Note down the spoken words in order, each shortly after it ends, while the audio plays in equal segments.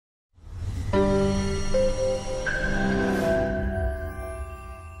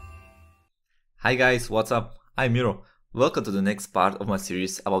Hi guys, what's up? I'm Miro. Welcome to the next part of my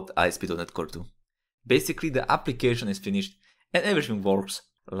series about ASP.NET Core 2. Basically, the application is finished and everything works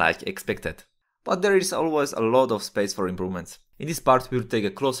like expected. But there is always a lot of space for improvements. In this part, we'll take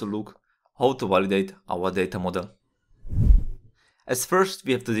a closer look how to validate our data model. As first,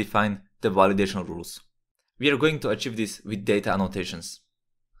 we have to define the validation rules. We are going to achieve this with data annotations.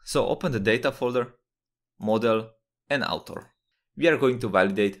 So open the data folder, model, and author. We are going to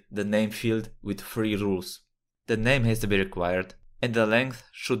validate the name field with 3 rules. The name has to be required and the length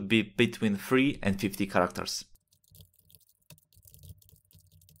should be between 3 and 50 characters.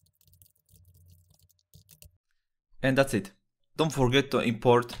 And that's it. Don't forget to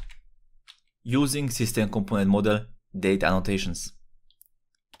import using system component model data annotations.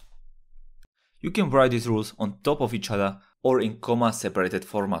 You can write these rules on top of each other or in comma separated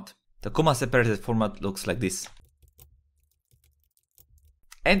format. The comma separated format looks like this.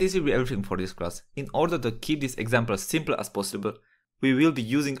 And this will be everything for this class. In order to keep this example as simple as possible, we will be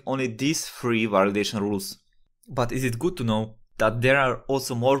using only these 3 validation rules. But is it good to know that there are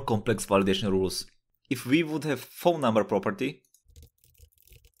also more complex validation rules? If we would have phone number property,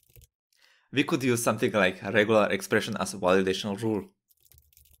 we could use something like a regular expression as a validation rule.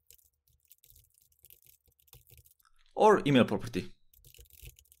 Or email property.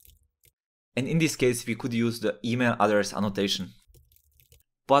 And in this case, we could use the email address annotation.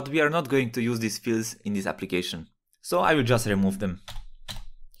 But we are not going to use these fields in this application, so I will just remove them.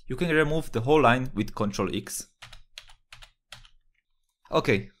 You can remove the whole line with Ctrl+X.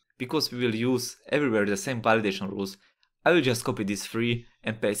 Okay, because we will use everywhere the same validation rules, I will just copy these 3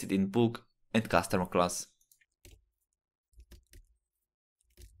 and paste it in book and customer class.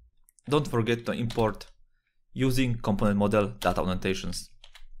 Don't forget to import using component model data annotations.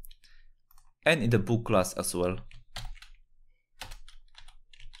 And in the book class as well.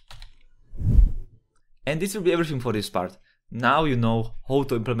 And this will be everything for this part. Now you know how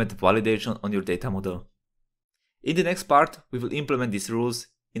to implement validation on your data model. In the next part, we will implement these rules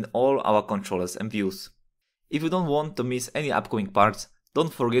in all our controllers and views. If you don't want to miss any upcoming parts,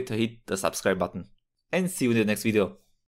 don't forget to hit the subscribe button. And see you in the next video.